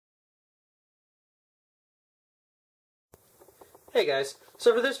Hey guys,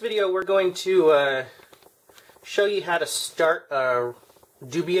 so for this video we're going to show you how to start a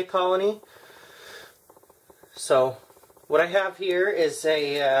DUBIA colony. So what I have here is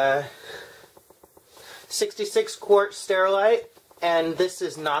a 66 quart Sterilite, and this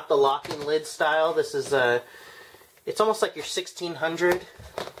is not the locking lid style. This is it's almost like your 1600.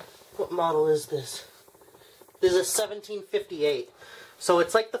 What model is this? This is a 1758. So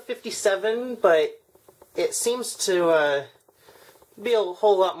it's like the 57, but it seems to be a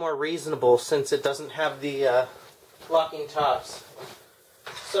whole lot more reasonable since it doesn't have the locking tops.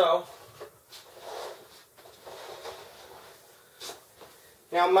 So,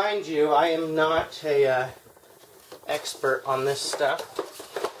 now mind you, I am not a expert on this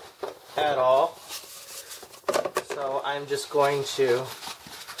stuff at all. So I'm just going to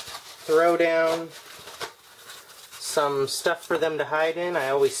throw down some stuff for them to hide in. I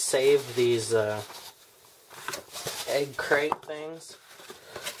always save these egg crate things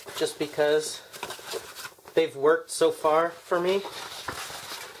just because they've worked so far for me.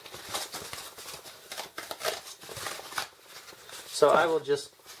 So I will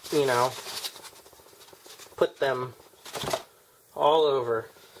just, you know, put them all over.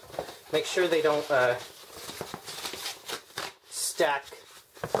 Make sure they don't stack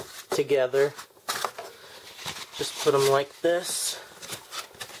together. Just put them like this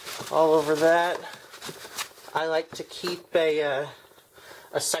all over that. I like to keep a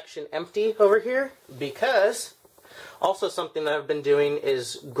section empty over here because also something that I've been doing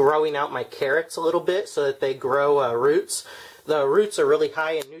is growing out my carrots a little bit so that they grow roots. The roots are really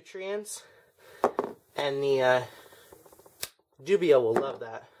high in nutrients, and the DUBIA will love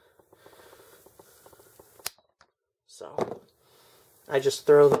that. So I just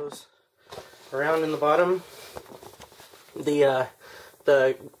throw those around in the bottom. The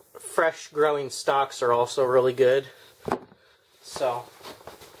fresh growing stalks are also really good. So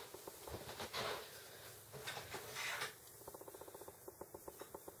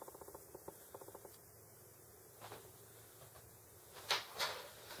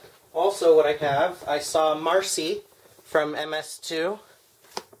also what I saw Marcy from MS2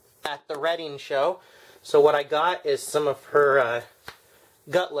 at the Reading show. So what I got is some of her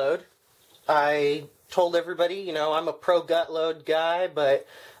gut load. I told everybody, you know, I'm a pro gut load guy, but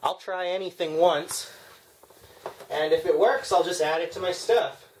I'll try anything once, and if it works, I'll just add it to my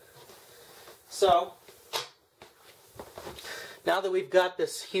stuff. So now that we've got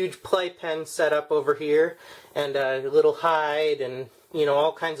this huge playpen set up over here, and a little hide, and you know,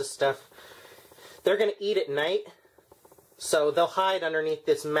 all kinds of stuff, they're going to eat at night, so they'll hide underneath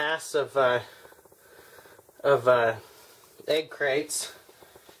this mass of egg crates.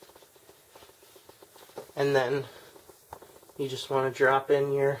 And then you just want to drop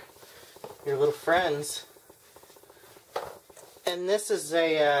in your little friends. And this is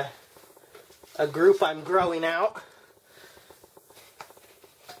a group I'm growing out,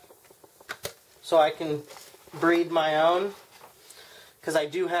 so I can breed my own. Because I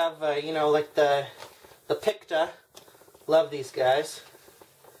do have, you know, like the Picta. Love these guys.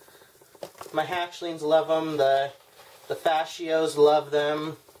 My hatchlings love them. The fascios love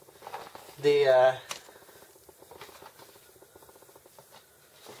them.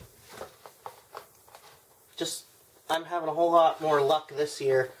 I'm having a whole lot more luck this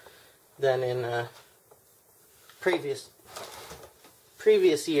year than in previous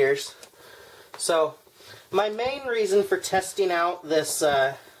years. So my main reason for testing out this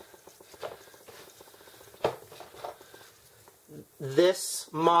this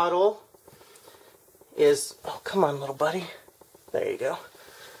model is, oh come on little buddy, there you go.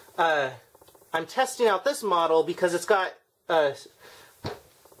 I'm testing out this model because it's got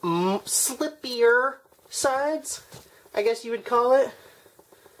slippier sides, I guess you would call it.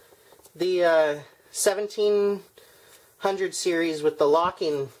 The 1700 series with the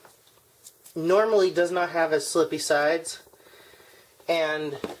locking normally does not have as slippy sides,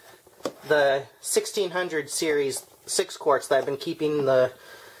 and the 1600 series 6 quarts that I've been keeping the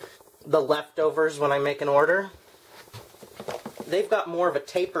leftovers when I make an order, they've got more of a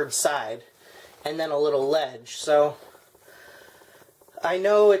tapered side and then a little ledge. So I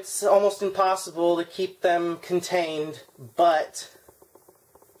know it's almost impossible to keep them contained, but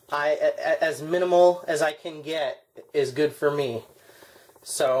as minimal as I can get is good for me.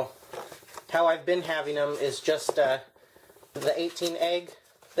 So how I've been having them is just the 18 egg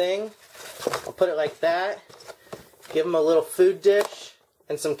thing. I'll put it like that, give them a little food dish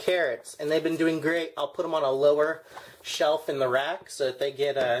and some carrots, and they've been doing great. I'll put them on a lower shelf in the rack so that they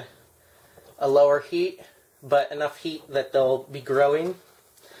get a lower heat, but enough heat that they'll be growing.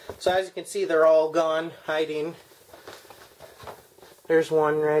 So as you can see, they're all gone, hiding. There's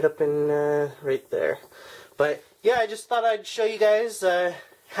one right up in, right there. But, yeah, I just thought I'd show you guys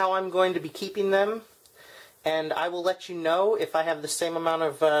how I'm going to be keeping them. And I will let you know if I have the same amount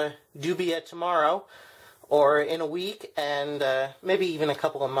of dubia tomorrow or in a week, and maybe even a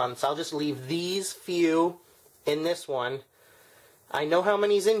couple of months. I'll just leave these few in this one. I know how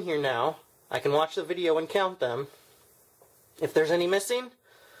many's in here now. I can watch the video and count them. If there's any missing,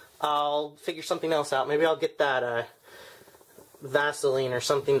 I'll figure something else out. Maybe I'll get that Vaseline or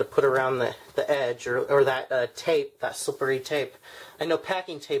something to put around the edge, or that tape, that slippery tape. I know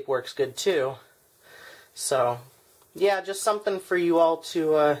packing tape works good too. So, yeah, just something for you all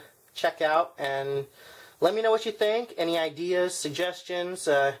to check out, and let me know what you think. Any ideas, suggestions.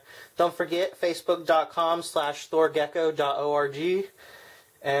 Don't forget, facebook.com/thorgecko.org.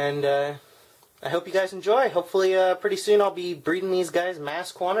 And I hope you guys enjoy. Hopefully, pretty soon I'll be breeding these guys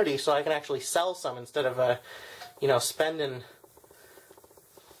mass quantity so I can actually sell some instead of, you know, spending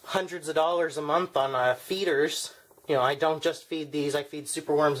hundreds of dollars a month on feeders. You know, I don't just feed these. I feed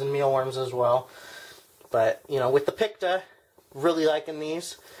superworms and mealworms as well. But, you know, with the Picta, really liking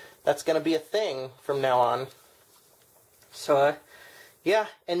these, that's going to be a thing from now on. So, yeah,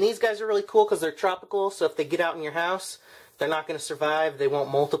 and these guys are really cool because they're tropical, so if they get out in your house, they're not going to survive. They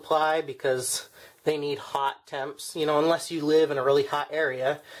won't multiply because they need hot temps, you know, unless you live in a really hot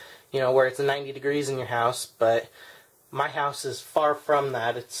area, you know, where it's 90 degrees in your house. But my house is far from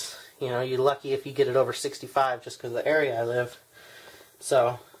that. It's, you know, you're lucky if you get it over 65 just because of the area I live.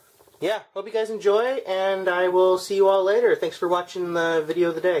 So, yeah, hope you guys enjoy, and I will see you all later. Thanks for watching the video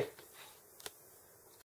of the day.